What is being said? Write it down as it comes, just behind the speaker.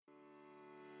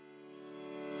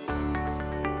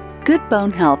Good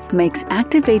bone health makes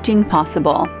active aging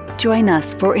possible. Join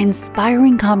us for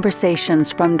inspiring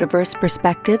conversations from diverse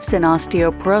perspectives in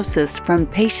osteoporosis from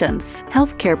patients,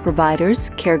 healthcare providers,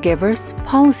 caregivers,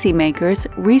 policymakers,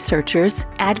 researchers,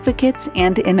 advocates,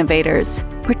 and innovators.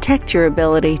 Protect your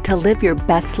ability to live your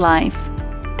best life.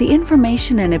 The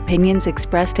information and opinions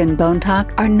expressed in Bone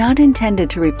Talk are not intended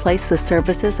to replace the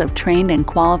services of trained and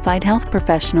qualified health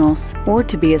professionals or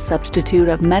to be a substitute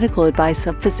of medical advice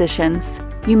of physicians.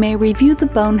 You may review the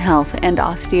Bone Health and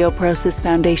Osteoporosis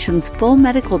Foundation's full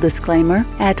medical disclaimer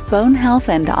at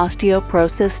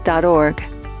bonehealthandosteoporosis.org.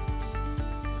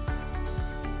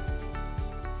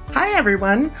 Hi,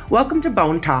 everyone. Welcome to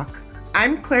Bone Talk.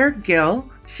 I'm Claire Gill,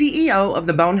 CEO of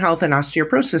the Bone Health and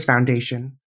Osteoporosis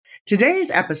Foundation. Today's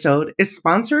episode is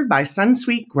sponsored by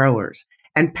Sunsweet Growers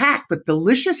and packed with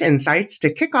delicious insights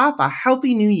to kick off a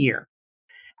healthy new year.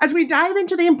 As we dive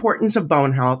into the importance of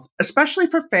bone health, especially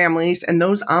for families and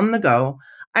those on the go,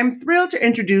 I'm thrilled to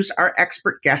introduce our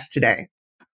expert guest today.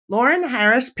 Lauren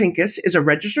Harris Pincus is a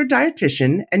registered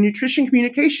dietitian and nutrition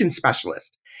communication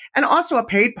specialist, and also a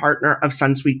paid partner of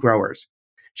Sunsweet Growers.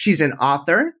 She's an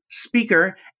author,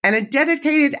 speaker, and a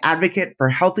dedicated advocate for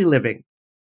healthy living.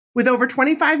 With over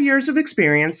 25 years of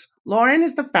experience, Lauren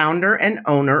is the founder and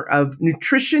owner of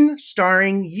Nutrition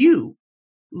Starring You.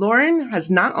 Lauren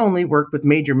has not only worked with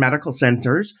major medical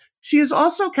centers, she has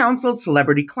also counseled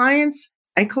celebrity clients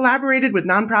and collaborated with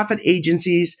nonprofit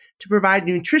agencies to provide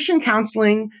nutrition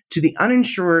counseling to the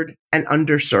uninsured and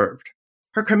underserved.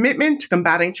 Her commitment to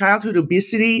combating childhood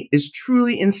obesity is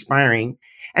truly inspiring,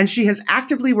 and she has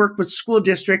actively worked with school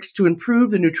districts to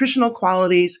improve the nutritional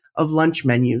qualities of lunch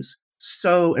menus.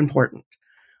 So important.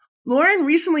 Lauren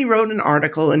recently wrote an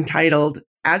article entitled,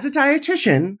 "As a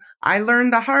Dietitian, I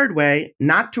Learned the Hard Way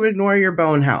Not to Ignore Your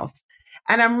Bone Health."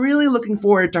 And I'm really looking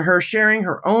forward to her sharing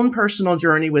her own personal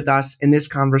journey with us in this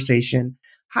conversation,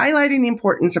 highlighting the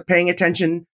importance of paying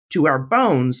attention to our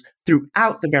bones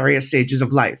throughout the various stages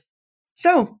of life.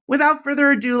 So, without further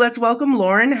ado, let's welcome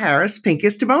Lauren Harris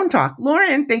Pincus to Bone Talk.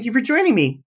 Lauren, thank you for joining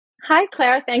me. Hi,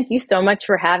 Claire. Thank you so much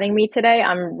for having me today.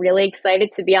 I'm really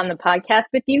excited to be on the podcast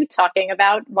with you, talking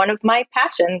about one of my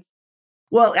passions.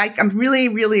 Well, I'm really,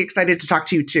 really excited to talk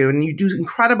to you too. And you do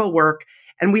incredible work.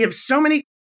 And we have so many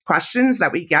questions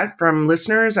that we get from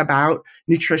listeners about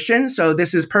nutrition. So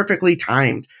this is perfectly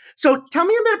timed. So tell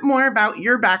me a bit more about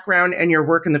your background and your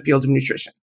work in the field of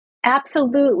nutrition.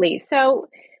 Absolutely. So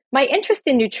my interest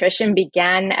in nutrition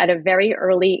began at a very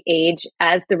early age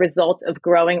as the result of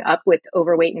growing up with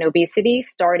overweight and obesity,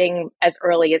 starting as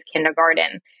early as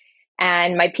kindergarten.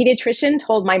 And my pediatrician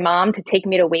told my mom to take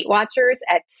me to Weight Watchers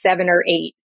at 7 or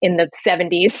 8 in the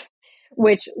 70s,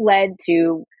 which led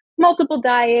to multiple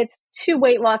diets, 2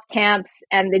 weight loss camps,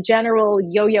 and the general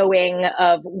yo-yoing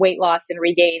of weight loss and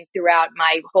regain throughout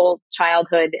my whole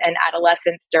childhood and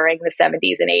adolescence during the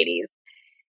 70s and 80s.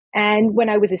 And when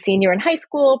I was a senior in high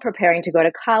school, preparing to go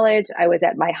to college, I was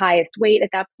at my highest weight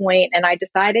at that point, and I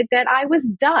decided that I was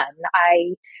done.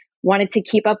 I wanted to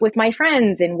keep up with my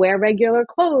friends and wear regular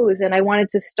clothes. And I wanted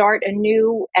to start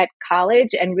anew at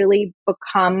college and really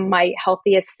become my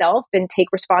healthiest self and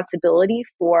take responsibility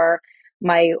for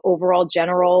my overall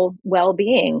general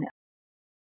well-being.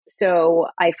 So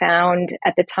I found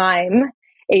at the time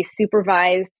a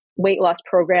supervised weight loss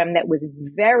program that was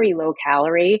very low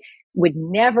calorie, would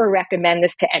never recommend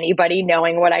this to anybody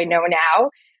knowing what I know now.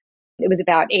 It was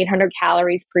about 800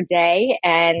 calories per day.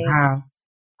 And Wow.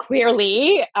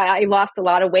 Clearly, I lost a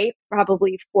lot of weight,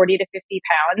 probably 40 to 50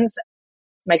 pounds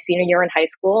my senior year in high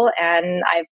school. And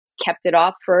I've kept it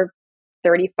off for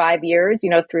 35 years,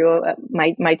 through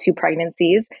my 2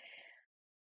 pregnancies.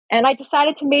 And I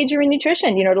decided to major in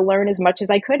nutrition, to learn as much as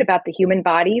I could about the human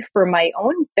body for my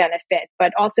own benefit,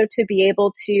 but also to be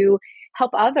able to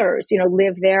help others,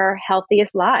 live their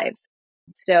healthiest lives.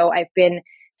 So I've been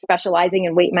specializing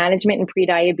in weight management and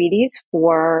prediabetes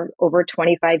for over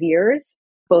 25 years,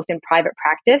 both in private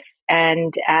practice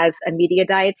and as a media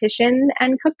dietitian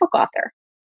and cookbook author.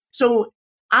 So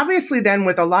obviously then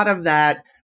with a lot of that,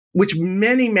 which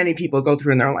many, many people go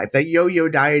through in their life, the yo-yo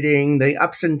dieting, the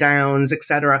ups and downs, et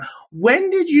cetera, when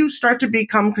did you start to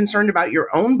become concerned about your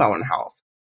own bone health?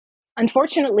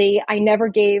 Unfortunately, I never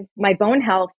gave my bone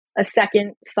health a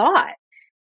second thought.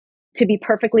 To be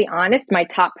perfectly honest, my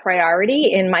top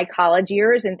priority in my college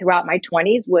years and throughout my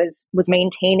 20s was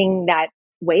maintaining that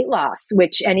weight loss,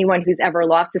 which anyone who's ever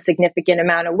lost a significant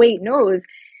amount of weight knows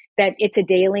that it's a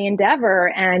daily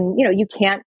endeavor. And, you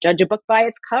can't judge a book by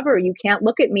its cover. You can't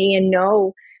look at me and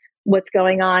know what's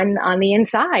going on the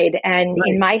inside. And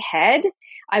Right. In my head,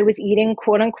 I was eating,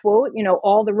 quote unquote,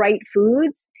 all the right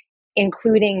foods,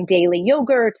 including daily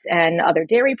yogurts and other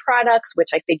dairy products, which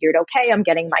I figured, okay, I'm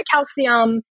getting my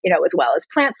calcium, as well as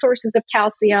plant sources of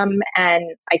calcium.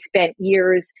 And I spent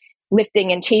years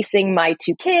lifting and chasing my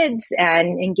 2 kids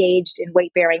and engaged in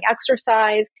weight-bearing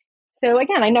exercise. So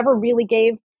again, I never really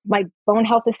gave my bone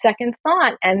health a second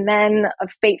thought. And then a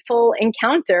fateful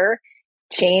encounter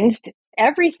changed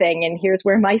everything. And here's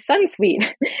where my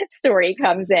SunSuite story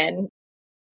comes in.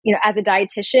 As a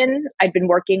dietitian, I'd been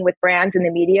working with brands in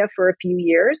the media for a few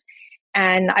years,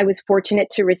 and I was fortunate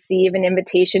to receive an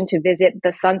invitation to visit the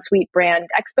SunSuite brand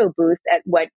expo booth at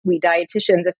what we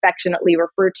dietitians affectionately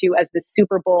refer to as the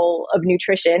Super Bowl of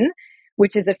Nutrition,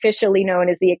 which is officially known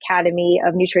as the Academy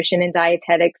of Nutrition and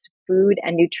Dietetics Food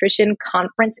and Nutrition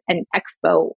Conference and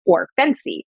Expo, or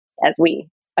FNCE, as we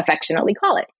affectionately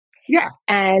call it. Yeah.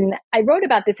 And I wrote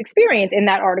about this experience in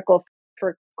that article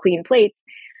for Clean Plates,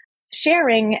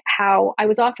 sharing how I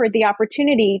was offered the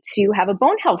opportunity to have a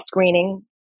bone health screening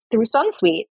through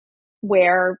SunSuite,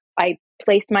 where I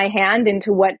placed my hand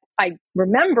into what I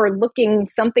remember looking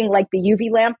something like the UV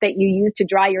lamp that you use to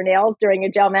dry your nails during a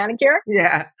gel manicure.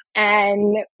 Yeah.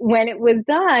 And when it was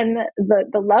done,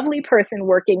 the lovely person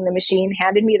working the machine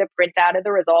handed me the printout of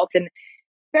the results and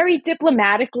very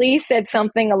diplomatically said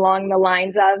something along the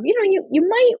lines of, you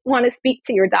might want to speak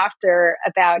to your doctor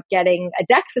about getting a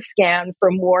DEXA scan for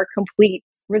more complete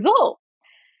results.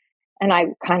 And I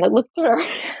kind of looked at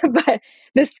her, but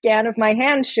the scan of my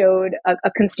hand showed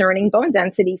a concerning bone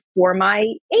density for my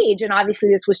age. And obviously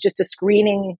this was just a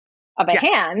screening of a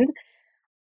hand,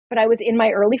 but I was in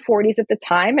my early 40s at the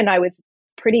time, and I was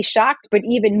pretty shocked, but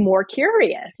even more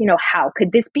curious. How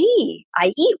could this be? I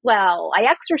eat well, I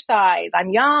exercise,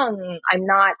 I'm young, I'm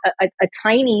not a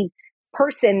tiny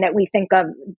person that we think of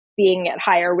being at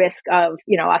higher risk of,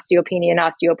 osteopenia and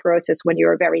osteoporosis when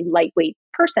you're a very lightweight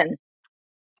person.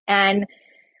 And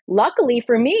luckily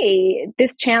for me,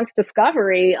 this chance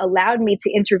discovery allowed me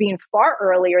to intervene far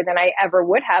earlier than I ever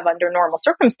would have under normal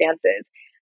circumstances.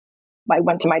 I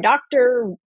went to my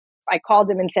doctor, I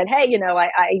called him and said, hey,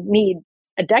 I need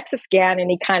a DEXA scan. And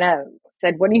he kind of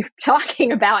said, what are you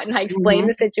talking about? And I explained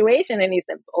the situation, and he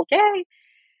said, okay.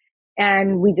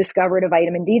 And we discovered a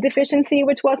vitamin D deficiency,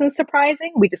 which wasn't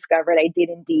surprising. We discovered I did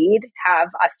indeed have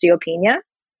osteopenia.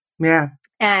 Yeah.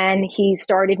 And he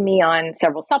started me on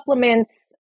several supplements,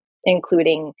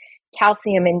 including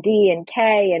calcium and D and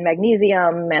K and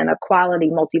magnesium and a quality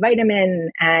multivitamin.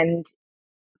 And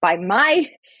by my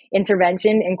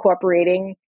intervention,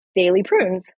 incorporating daily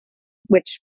prunes,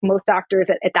 which most doctors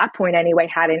at that point anyway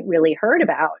hadn't really heard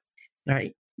about.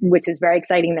 Right. Which is very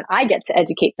exciting that I get to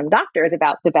educate some doctors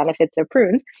about the benefits of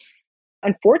prunes.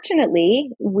 Unfortunately,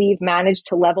 we've managed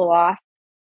to level off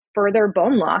further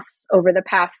bone loss over the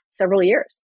past several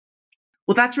years.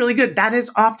 Well, that's really good. That is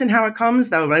often how it comes,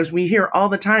 though, as we hear all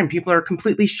the time. People are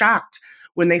completely shocked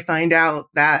when they find out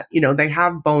that, they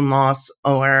have bone loss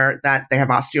or that they have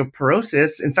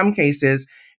osteoporosis. In some cases,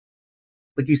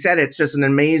 like you said, it's just an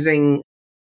amazing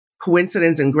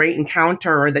coincidence and great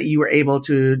encounter that you were able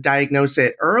to diagnose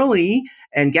it early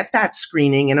and get that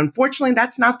screening. And unfortunately,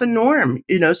 that's not the norm,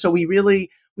 so we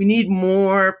need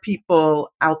more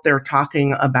people out there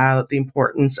talking about the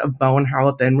importance of bone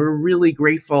health. And we're really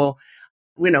grateful.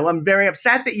 I'm very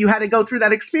upset that you had to go through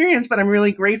that experience, but I'm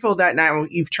really grateful that now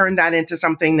you've turned that into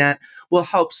something that will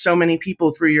help so many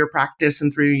people through your practice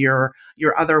and through your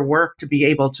other work to be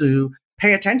able to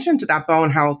pay attention to that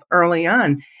bone health early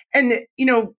on. And,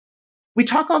 we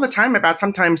talk all the time about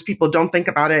sometimes people don't think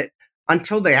about it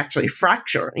until they actually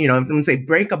fracture. When they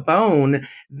break a bone,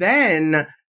 then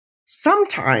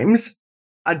sometimes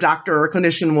a doctor or a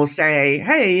clinician will say,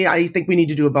 hey, I think we need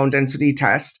to do a bone density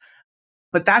test.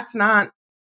 But that's not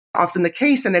often the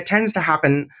case, and it tends to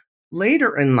happen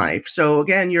later in life. So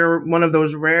again, you're one of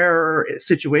those rare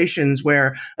situations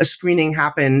where a screening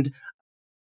happened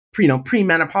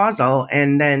premenopausal,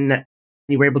 and then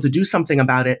you were able to do something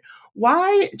about it.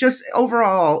 Why, just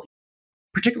overall,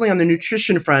 particularly on the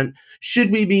nutrition front,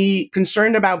 should we be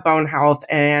concerned about bone health,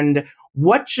 and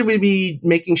what should we be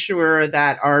making sure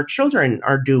that our children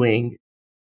are doing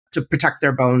to protect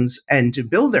their bones and to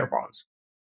build their bones?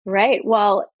 Right.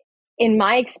 Well, in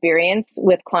my experience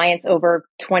with clients over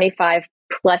 25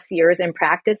 plus years in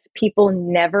practice, people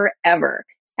never, ever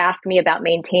ask me about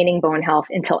maintaining bone health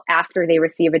until after they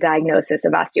receive a diagnosis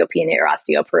of osteopenia or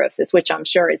osteoporosis, which I'm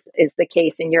sure is the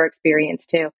case in your experience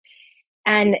too.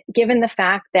 And given the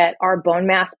fact that our bone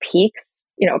mass peaks,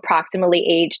 approximately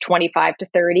age 25 to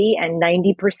 30, and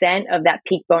 90% of that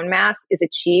peak bone mass is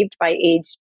achieved by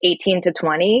age 18 to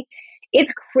 20,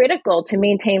 it's critical to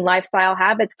maintain lifestyle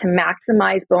habits to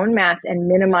maximize bone mass and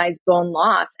minimize bone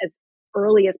loss as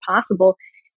early as possible,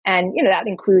 And, that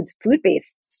includes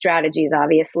food-based strategies,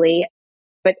 obviously.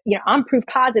 But, I'm proof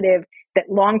positive that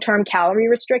long-term calorie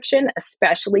restriction,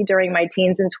 especially during my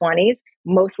teens and 20s,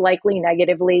 most likely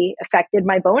negatively affected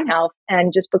my bone health.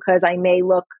 And just because I may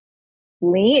look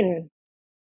lean,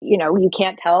 you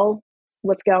can't tell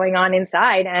what's going on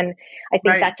inside. And I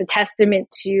think that's a testament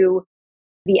to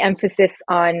the emphasis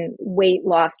on weight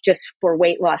loss just for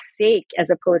weight loss sake, as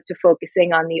opposed to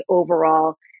focusing on the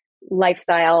overall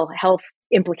lifestyle health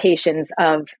implications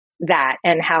of that,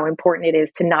 and how important it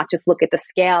is to not just look at the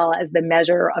scale as the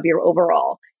measure of your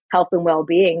overall health and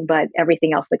well-being, but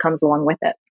everything else that comes along with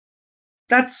it.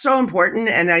 That's so important.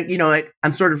 And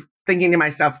I'm sort of thinking to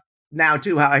myself now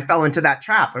too, how I fell into that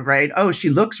trap of, oh, she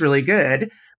looks really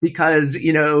good because,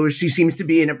 she seems to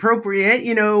be an appropriate,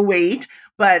 weight.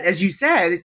 But as you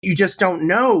said, you just don't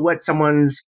know what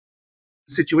someone's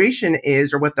situation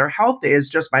is or what their health is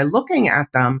just by looking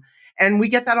at them. And we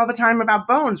get that all the time about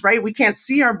bones, right? We can't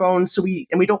see our bones, so we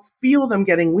don't feel them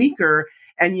getting weaker.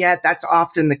 And yet that's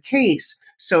often the case.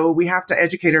 So we have to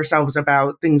educate ourselves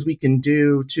about things we can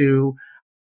do to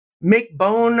make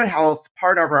bone health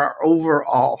part of our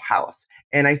overall health.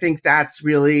 And I think that's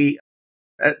really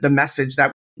the message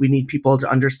that we need people to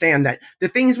understand, that the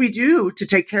things we do to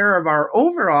take care of our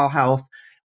overall health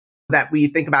that we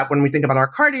think about when we think about our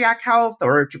cardiac health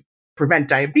or to prevent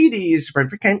diabetes,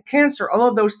 prevent cancer, all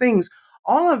of those things,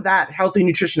 all of that, healthy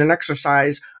nutrition and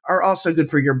exercise, are also good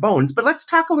for your bones. But let's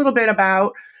talk a little bit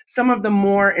about some of the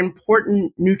more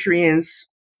important nutrients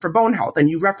for bone health. And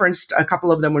you referenced a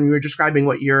couple of them when you were describing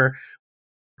what your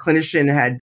clinician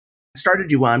had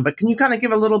started you on. But can you kind of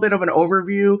give a little bit of an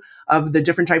overview of the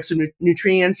different types of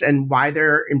nutrients and why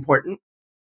they're important?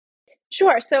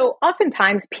 Sure. So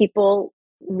oftentimes people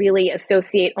really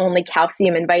associate only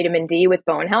calcium and vitamin D with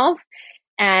bone health.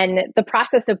 And the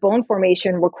process of bone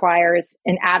formation requires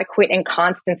an adequate and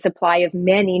constant supply of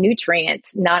many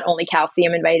nutrients, not only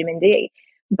calcium and vitamin D,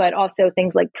 but also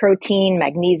things like protein,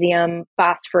 magnesium,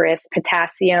 phosphorus,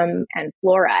 potassium, and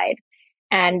fluoride.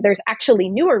 And there's actually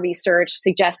newer research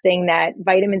suggesting that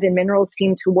vitamins and minerals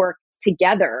seem to work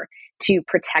together to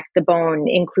protect the bone,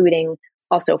 including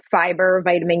also fiber,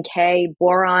 vitamin K,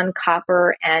 boron,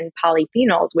 copper, and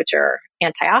polyphenols, which are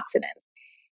antioxidants.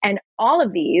 And all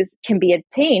of these can be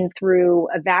obtained through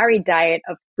a varied diet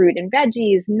of fruit and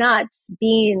veggies, nuts,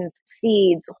 beans,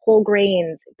 seeds, whole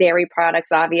grains, dairy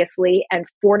products, obviously, and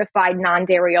fortified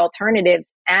non-dairy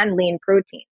alternatives and lean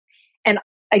protein. And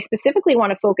I specifically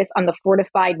want to focus on the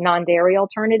fortified non-dairy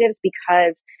alternatives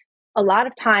because a lot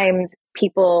of times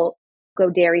people go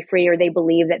dairy-free, or they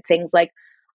believe that things like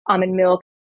almond milk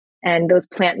and those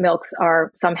plant milks are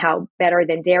somehow better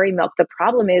than dairy milk. The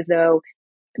problem is, though,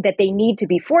 that they need to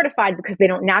be fortified because they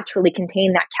don't naturally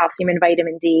contain that calcium and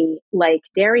vitamin D like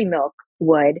dairy milk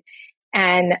would.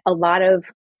 And a lot of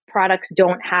products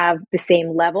don't have the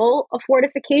same level of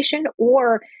fortification,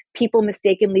 or people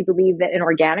mistakenly believe that an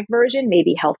organic version may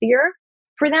be healthier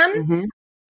for them. Mm-hmm.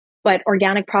 But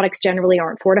organic products generally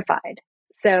aren't fortified.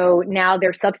 So now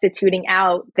they're substituting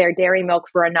out their dairy milk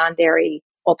for a non-dairy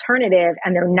alternative,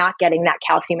 and they're not getting that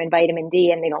calcium and vitamin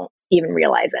D, and they don't even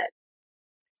realize it.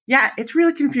 Yeah, it's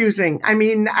really confusing. I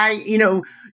mean,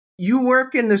 you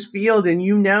work in this field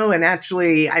and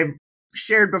actually I've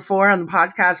shared before on the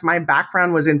podcast, my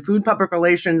background was in food public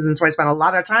relations. And so I spent a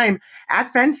lot of time at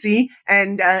Fancy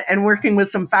and working with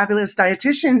some fabulous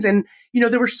dietitians. And,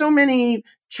 there were so many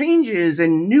changes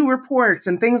and new reports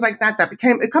and things like that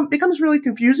becomes really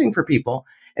confusing for people.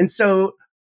 And so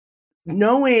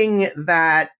knowing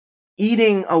that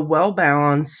eating a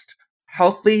well-balanced,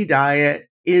 healthy diet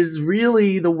is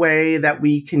really the way that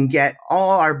we can get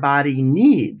all our body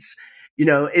needs,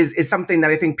 is something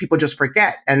that I think people just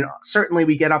forget. And certainly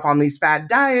we get off on these fad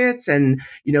diets and,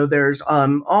 there's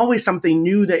always something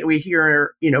new that we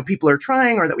hear, people are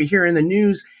trying or that we hear in the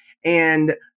news.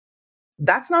 And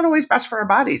that's not always best for our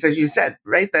bodies, as you said,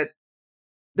 right? That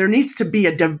there needs to be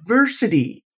a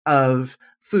diversity of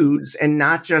foods and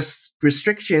not just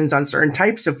restrictions on certain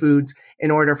types of foods in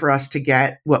order for us to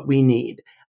get what we need.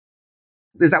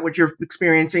 Is that what you're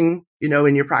experiencing,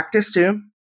 in your practice too?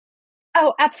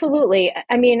 Oh, absolutely.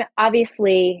 I mean,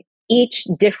 obviously, each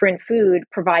different food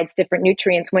provides different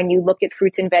nutrients. When you look at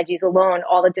fruits and veggies alone,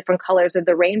 all the different colors of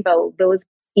the rainbow, those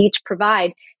each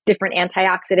provide different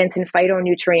antioxidants and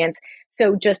phytonutrients.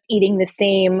 So just eating the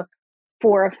same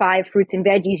 4 or 5 fruits and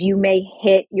veggies, you may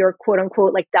hit your quote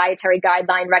unquote like dietary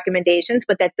guideline recommendations,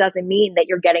 but that doesn't mean that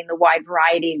you're getting the wide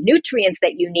variety of nutrients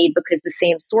that you need because the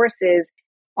same sources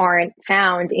aren't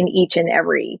found in each and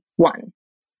every one.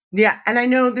 Yeah. And I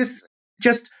know this,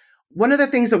 just One of the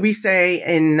things that we say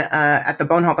at the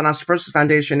Bone Health and Osteoporosis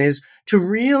Foundation is to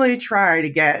really try to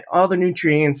get all the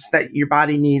nutrients that your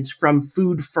body needs from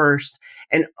food first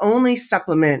and only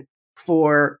supplement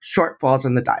for shortfalls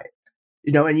in the diet.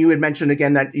 And you had mentioned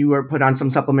again that you were put on some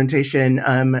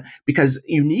supplementation because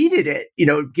you needed it,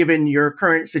 given your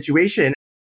current situation.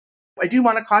 I do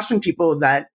want to caution people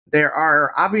that there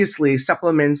are obviously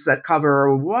supplements that cover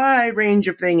a wide range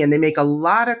of things and they make a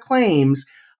lot of claims.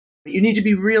 You need to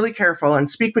be really careful and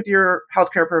speak with your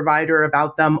healthcare provider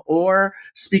about them or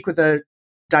speak with a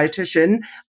dietitian,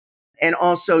 and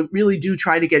also really do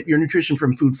try to get your nutrition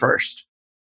from food first.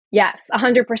 Yes,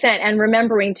 100%. And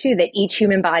remembering too that each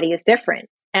human body is different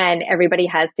and everybody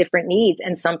has different needs.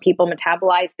 And some people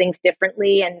metabolize things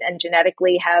differently and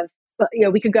genetically have,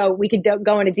 we could go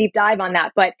on a deep dive on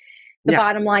that. But the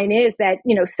bottom line is that,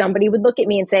 somebody would look at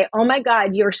me and say, oh my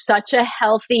God, you're such a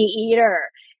healthy eater.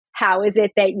 How is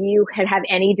it that you could have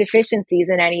any deficiencies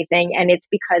in anything? And it's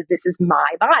because this is my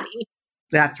body.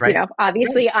 That's right.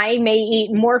 Obviously I may eat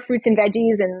more fruits and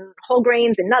veggies and whole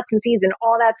grains and nuts and seeds and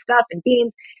all that stuff and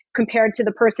beans compared to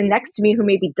the person next to me who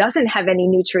maybe doesn't have any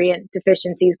nutrient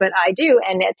deficiencies, but I do.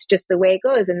 And it's just the way it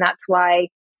goes. And that's why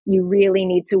you really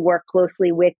need to work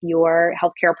closely with your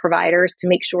healthcare providers to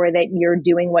make sure that you're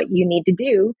doing what you need to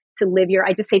do to live your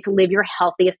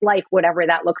healthiest life, whatever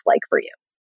that looks like for you.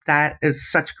 That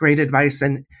is such great advice.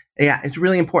 And it's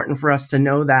really important for us to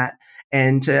know that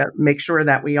and to make sure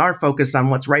that we are focused on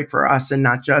what's right for us and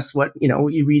not just what,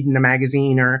 you read in a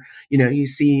magazine or, you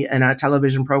see in a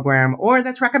television program or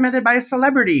that's recommended by a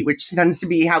celebrity, which tends to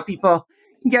be how people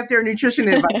get their nutrition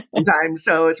advice sometimes.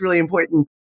 So it's really important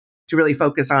to really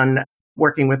focus on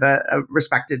working with a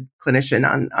respected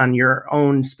clinician on your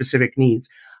own specific needs.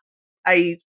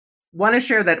 I want to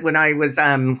share that when I was,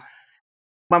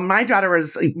 my daughter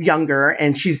was younger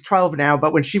and she's 12 now,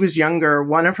 but when she was younger,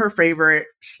 one of her favorite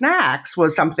snacks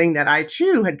was something that I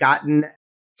too had gotten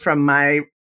from my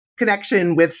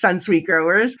connection with Sunsweet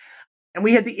Growers. And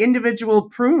we had the individual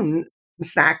prune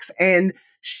snacks and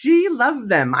she loved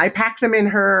them. I packed them in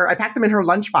her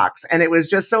lunchbox and it was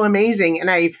just so amazing. And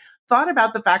I thought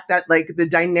about the fact that like the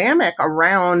dynamic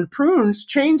around prunes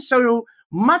changed so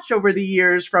much over the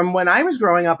years from when I was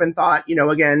growing up and thought,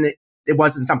 again, it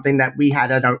wasn't something that we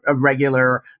had on a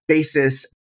regular basis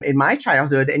in my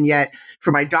childhood. And yet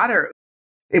for my daughter,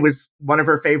 it was one of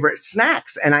her favorite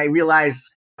snacks. And I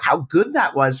realized how good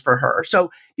that was for her. So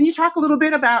can you talk a little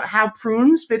bit about how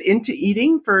prunes fit into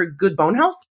eating for good bone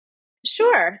health?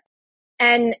 Sure.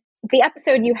 And the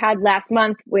episode you had last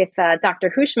month with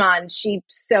Dr. Hushman, she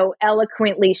so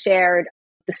eloquently shared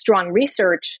the strong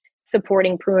research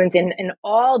supporting prunes in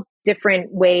all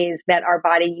different ways that our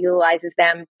body utilizes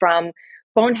them, from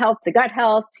bone health to gut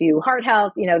health to heart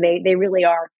health. They really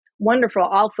are wonderful.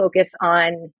 I'll focus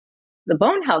on the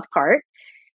bone health part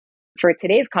for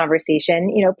today's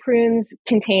conversation. Prunes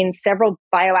contain several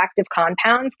bioactive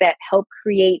compounds that help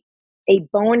create a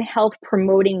bone health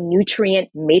promoting nutrient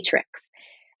matrix.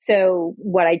 So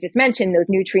what I just mentioned, those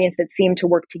nutrients that seem to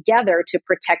work together to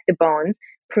protect the bones,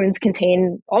 prunes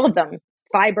contain all of them.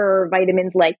 Fiber,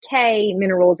 vitamins like K,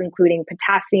 minerals including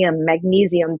potassium,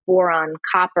 magnesium, boron,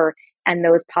 copper, and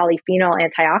those polyphenol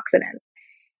antioxidants.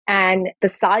 And the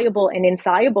soluble and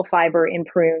insoluble fiber in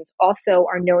prunes also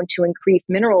are known to increase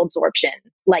mineral absorption,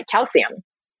 like calcium,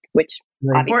 which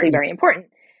obviously very important.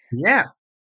 Yeah.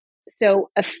 So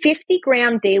a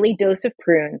 50-gram daily dose of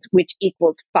prunes, which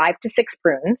equals 5 to 6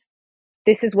 prunes,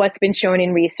 this is what's been shown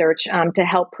in research to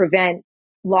help prevent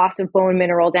loss of bone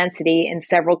mineral density in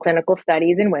several clinical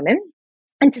studies in women.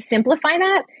 And to simplify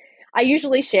that, I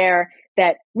usually share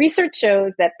that research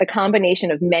shows that the combination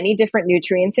of many different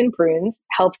nutrients in prunes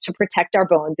helps to protect our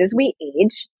bones as we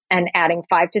age, and adding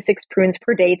 5 to 6 prunes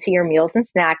per day to your meals and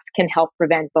snacks can help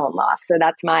prevent bone loss. So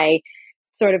that's my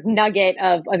sort of nugget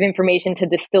of information to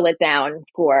distill it down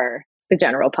for the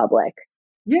general public.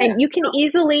 Yeah. And you can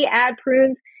easily add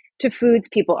prunes to foods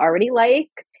people already like,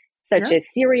 such as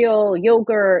cereal,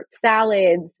 yogurt,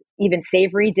 salads, even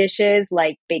savory dishes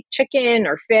like baked chicken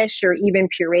or fish, or even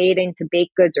pureed into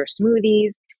baked goods or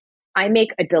smoothies. I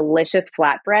make a delicious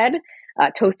flatbread,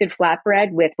 toasted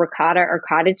flatbread with ricotta or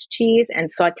cottage cheese and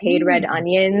sauteed red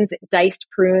onions, diced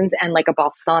prunes, and like a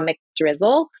balsamic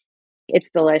drizzle. It's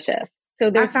delicious. So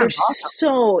there's awesome.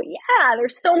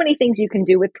 There's so many things you can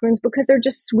do with prunes because they're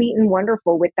just sweet and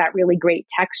wonderful with that really great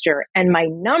texture. And my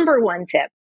number one tip,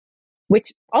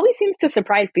 which always seems to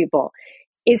surprise people,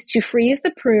 is to freeze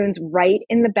the prunes right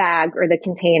in the bag or the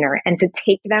container and to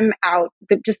take them out,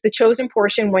 just the chosen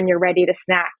portion when you're ready to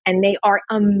snack. And they are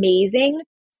amazing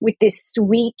with this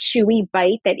sweet, chewy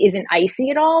bite that isn't icy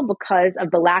at all because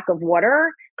of the lack of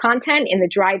water content in the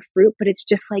dried fruit, but it's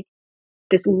just like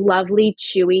this lovely,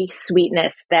 chewy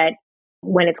sweetness that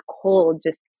when it's cold,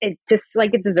 it's just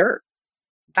like a dessert.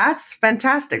 That's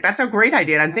fantastic. That's a great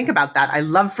idea. And think about that. I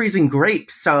love freezing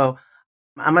grapes. So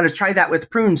I'm going to try that with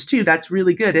prunes too. That's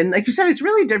really good. And like you said, it's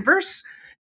really diverse.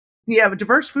 You have a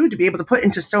diverse food to be able to put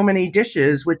into so many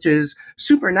dishes, which is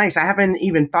super nice. I haven't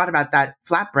even thought about that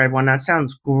flatbread one. That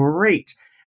sounds great.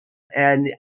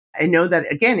 And I know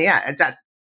that, again, yeah, it's that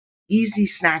easy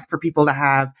snack for people to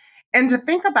have. And to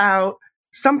think about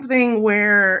something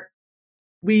where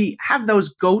we have those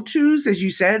go-tos, as you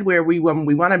said, where when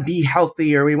we want to be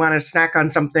healthy or we want to snack on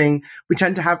something, we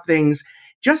tend to have things.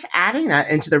 Just adding that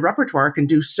into the repertoire can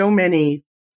do so many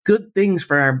good things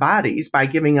for our bodies by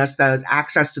giving us those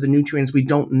access to the nutrients we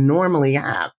don't normally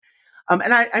have.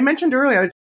 And I mentioned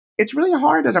earlier, it's really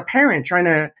hard as a parent trying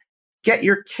to get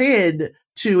your kid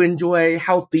to enjoy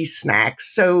healthy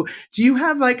snacks. So do you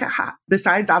have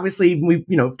besides obviously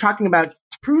talking about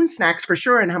prune snacks for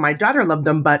sure and how my daughter loved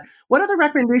them, but what other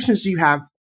recommendations do you have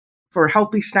for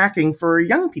healthy snacking for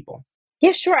young people?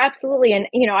 Yeah, sure, absolutely. And,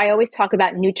 I always talk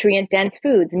about nutrient dense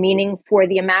foods, meaning for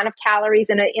the amount of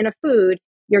calories in a food,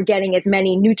 you're getting as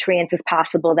many nutrients as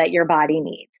possible that your body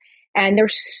needs. And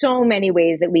there's so many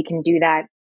ways that we can do that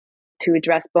to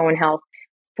address bone health.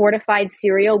 Fortified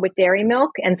cereal with dairy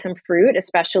milk and some fruit,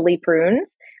 especially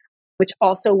prunes, which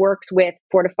also works with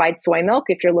fortified soy milk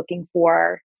if you're looking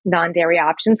for non-dairy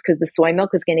options, because the soy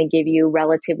milk is going to give you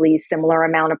relatively similar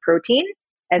amount of protein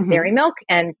as dairy milk.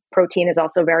 And protein is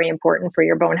also very important for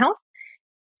your bone health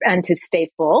and to stay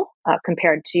full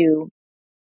compared to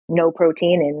no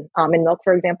protein in almond milk,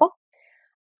 for example.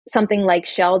 Something like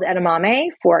shelled edamame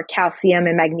for calcium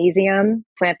and magnesium,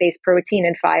 plant-based protein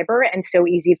and fiber, and so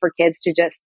easy for kids to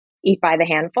just eat by the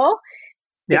handful.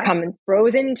 They come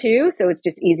frozen too, so it's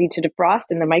just easy to defrost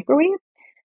in the microwave.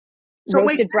 So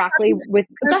roasted broccoli with...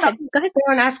 Go ahead.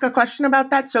 And ask a question about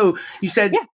that. So you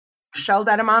said shelled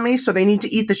edamame, so they need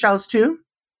to eat the shells too?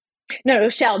 No,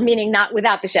 shelled, meaning not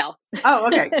without the shell. Oh,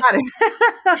 okay. Got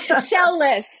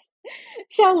it.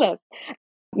 Shellless.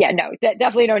 Yeah, no,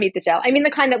 definitely don't eat the shell. I mean,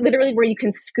 the kind that literally where you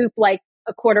can scoop like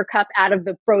a quarter cup out of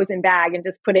the frozen bag and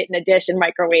just put it in a dish and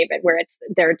microwave it where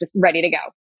they're just ready to go.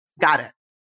 Got it.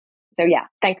 So yeah,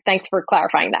 thanks for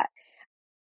clarifying that.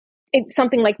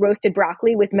 Something like roasted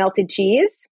broccoli with melted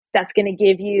cheese, that's going to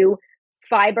give you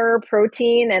fiber,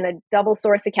 protein, and a double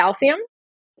source of calcium.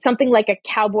 Something like a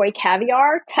cowboy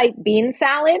caviar type bean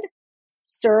salad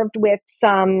served with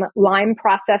some lime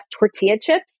processed tortilla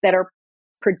chips that are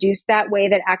produced that way,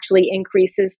 that actually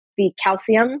increases the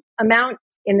calcium amount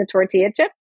in the tortilla chip.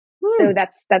 So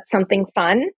that's something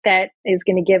fun that is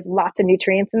going to give lots of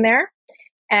nutrients in there.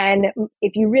 And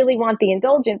if you really want the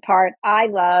indulgent part, I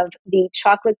love the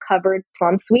chocolate covered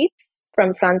plum sweets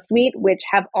from Sunsweet, which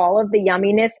have all of the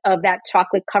yumminess of that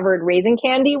chocolate covered raisin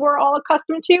candy we're all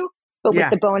accustomed to, but with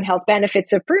the bone health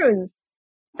benefits of prunes.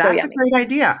 That's a great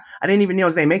idea. I didn't even know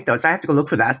they make those. I have to go look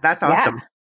for that. That's awesome. Yeah.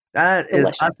 That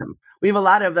is awesome. We have a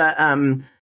lot of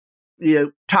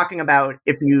talking about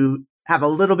if you have a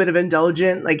little bit of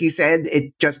indulgent, like you said,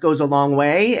 it just goes a long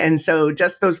way. And so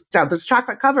just those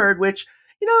chocolate covered, which,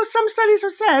 some studies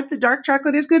have said the dark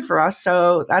chocolate is good for us.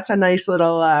 So that's a nice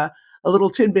little, a little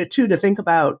tidbit too to think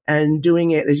about, and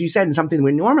doing it, as you said, in something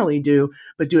we normally do,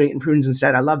 but doing it in prunes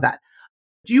instead. I love that.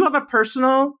 Do you have a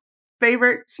personal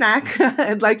favorite snack?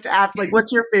 I'd like to ask,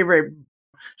 what's your favorite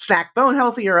snack, bone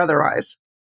healthy or otherwise?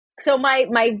 So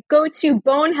my go-to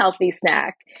bone healthy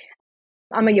snack,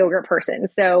 I'm a yogurt person.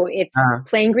 So it's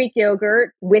plain Greek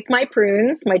yogurt with my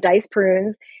prunes, my diced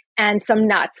prunes, and some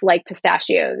nuts like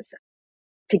pistachios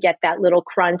to get that little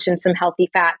crunch and some healthy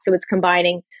fat. So it's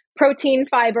combining protein,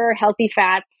 fiber, healthy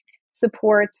fats,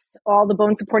 supports all the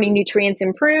bone supporting nutrients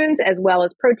in prunes, as well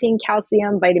as protein,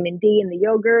 calcium, vitamin D in the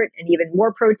yogurt, and even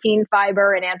more protein,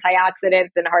 fiber, and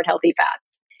antioxidants and heart healthy fats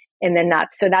in the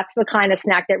nuts. So that's the kind of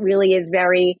snack that really is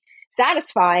very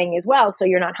satisfying as well. So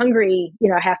you're not hungry,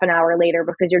 half an hour later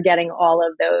because you're getting all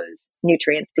of those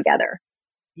nutrients together.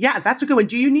 Yeah, that's a good one.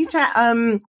 Do you need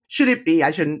to, should it be,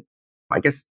 I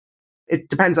guess it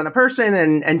depends on the person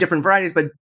and different varieties, but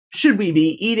should we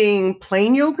be eating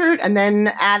plain yogurt and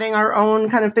then adding our own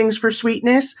kind of things for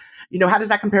sweetness? How does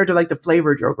that compare to the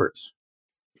flavored yogurts?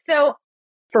 So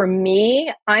for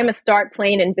me, I'm a start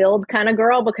plain and build kind of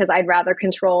girl because I'd rather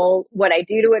control what I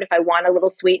do to it. If I want a little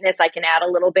sweetness, I can add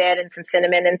a little bit and some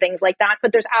cinnamon and things like that.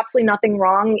 But there's absolutely nothing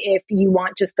wrong if you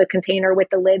want just the container with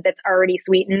the lid that's already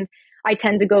sweetened. I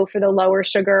tend to go for the lower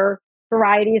sugar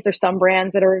varieties. There's some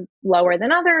brands that are lower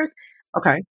than others.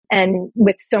 Okay. And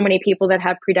with so many people that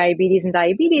have prediabetes and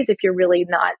diabetes, if you're really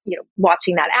not,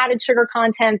 watching that added sugar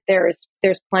content, there's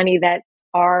plenty that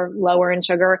are lower in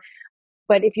sugar.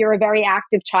 But if you're a very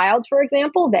active child, for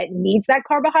example, that needs that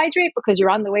carbohydrate because you're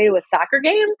on the way to a soccer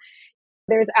game,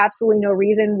 there's absolutely no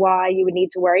reason why you would need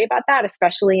to worry about that,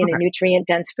 especially in a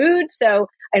nutrient-dense food. So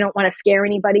I don't want to scare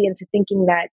anybody into thinking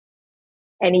that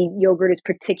any yogurt is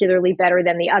particularly better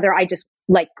than the other. I just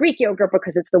like Greek yogurt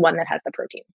because it's the one that has the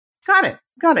protein. Got it.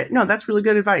 No, that's really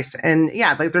good advice. And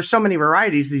yeah, like there's so many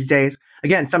varieties these days.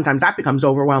 Again, sometimes that becomes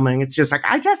overwhelming. It's just like,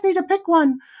 I just need to pick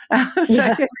one.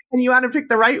 And you want to pick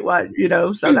the right one,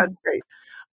 so that's great.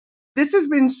 This has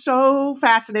been so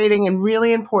fascinating and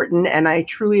really important. And I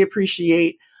truly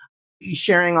appreciate you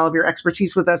sharing all of your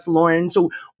expertise with us, Lauren.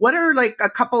 So what are like a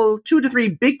couple, 2 to 3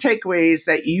 big takeaways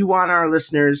that you want our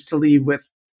listeners to leave with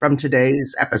from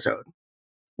today's episode?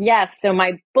 Yes. So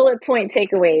my bullet point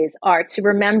takeaways are to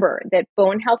remember that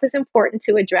bone health is important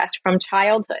to address from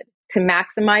childhood, to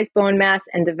maximize bone mass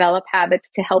and develop habits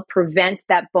to help prevent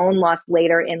that bone loss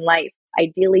later in life,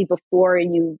 ideally before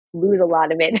you lose a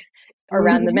lot of it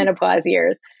around the menopause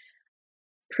years.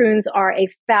 Prunes are a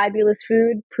fabulous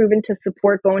food proven to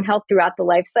support bone health throughout the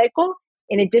life cycle,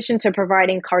 in addition to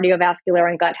providing cardiovascular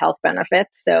and gut health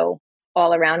benefits. So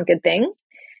all around good things.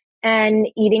 And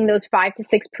eating those 5 to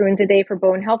 6 prunes a day for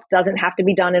bone health doesn't have to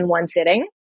be done in one sitting.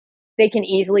 They can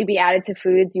easily be added to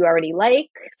foods you already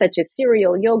like, such as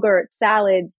cereal, yogurt,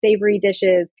 salads, savory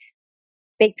dishes,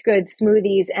 baked goods,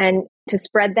 smoothies, and to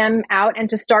spread them out and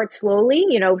to start slowly.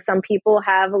 Some people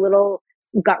have a little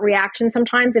gut reaction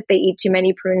sometimes if they eat too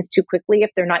many prunes too quickly, if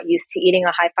they're not used to eating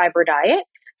a high fiber diet.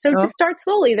 So to start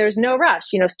slowly, there's no rush.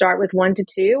 Start with 1 to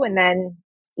 2 and then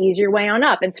ease your way on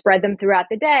up and spread them throughout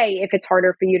the day if it's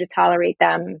harder for you to tolerate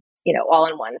them, all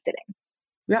in one sitting.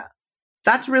 Yeah,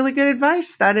 that's really good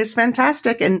advice. That is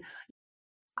fantastic. And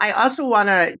I also want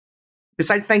to,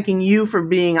 besides thanking you for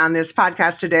being on this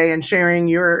podcast today and sharing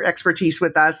your expertise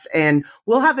with us, and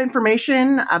we'll have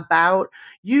information about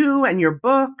you and your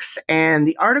books and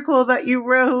the article that you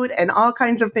wrote and all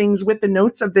kinds of things with the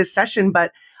notes of this session.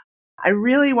 But I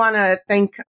really want to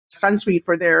thank SunSuite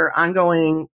for their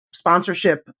ongoing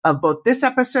sponsorship of both this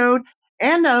episode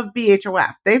and of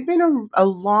BHOF. They've been a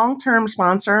long-term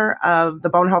sponsor of the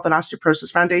Bone Health and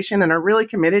Osteoporosis Foundation and are really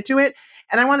committed to it.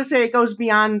 And I want to say it goes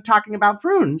beyond talking about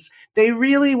prunes. They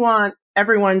really want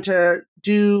everyone to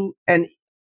do and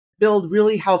build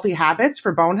really healthy habits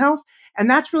for bone health. And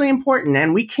that's really important.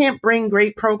 And we can't bring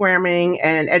great programming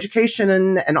and education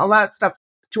and all that stuff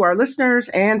to our listeners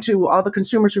and to all the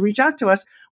consumers who reach out to us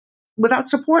without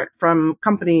support from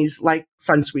companies like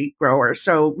SunSuite Growers.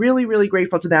 So really, really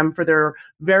grateful to them for their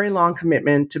very long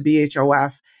commitment to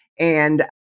BHOF. And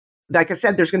like I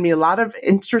said, there's going to be a lot of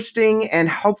interesting and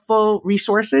helpful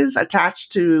resources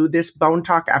attached to this Bone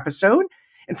Talk episode.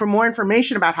 And for more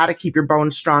information about how to keep your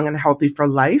bones strong and healthy for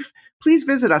life, please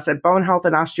visit us at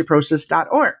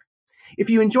bonehealthandosteoporosis.org. If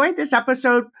you enjoyed this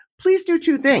episode, please do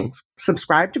 2 things.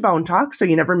 Subscribe to Bone Talk so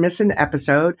you never miss an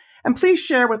episode, and please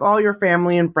share with all your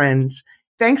family and friends.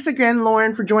 Thanks again,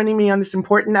 Lauren, for joining me on this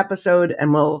important episode,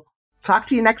 and we'll talk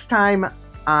to you next time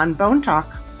on Bone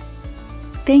Talk.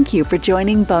 Thank you for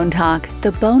joining Bone Talk,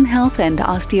 the Bone Health and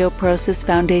Osteoporosis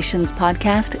Foundation's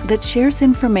podcast that shares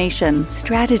information,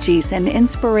 strategies, and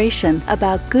inspiration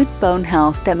about good bone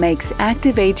health that makes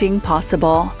active aging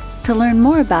possible. To learn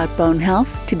more about bone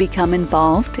health, to become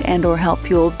involved and/or help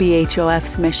fuel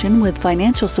BHOF's mission with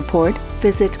financial support,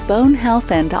 visit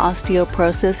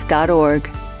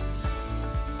bonehealthandosteoporosis.org.